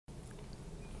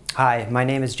Hi, my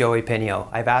name is Joey Pinio.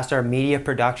 I've asked our media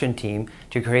production team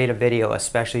to create a video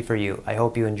especially for you. I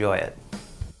hope you enjoy it.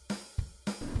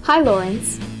 Hi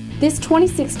Lawrence. This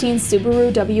 2016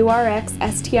 Subaru WRX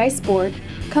STI Sport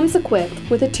comes equipped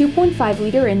with a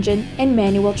 2.5-liter engine and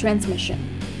manual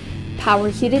transmission,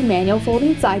 power-heated manual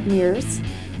folding side mirrors,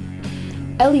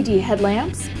 LED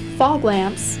headlamps, fog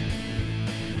lamps,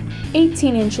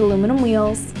 18-inch aluminum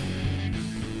wheels,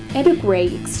 and a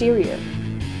gray exterior.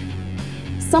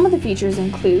 Some of the features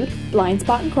include blind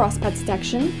spot and crosspath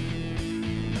detection,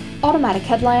 automatic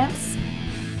headlamps,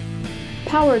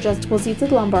 power adjustable seats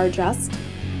with lumbar adjust,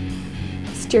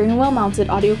 steering wheel mounted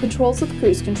audio controls with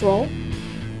cruise control,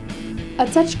 a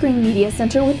touchscreen media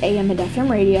center with AM and FM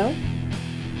radio,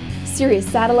 Sirius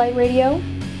satellite radio,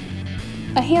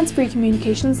 a hands-free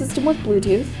communication system with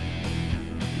Bluetooth,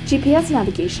 GPS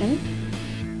navigation,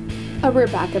 a rear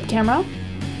backup camera,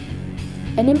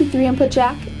 an MP3 input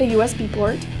jack, a USB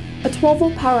port, a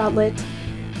 12-volt power outlet,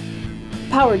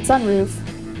 powered sunroof,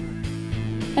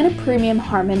 and a premium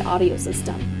Harman audio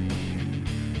system.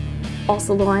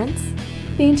 Also Lawrence,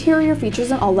 the interior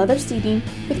features an all-leather seating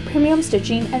with premium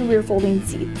stitching and rear folding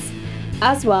seats.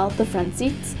 As well, the front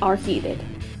seats are heated.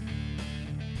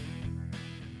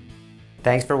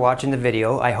 Thanks for watching the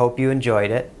video. I hope you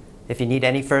enjoyed it. If you need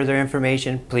any further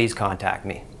information, please contact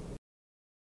me.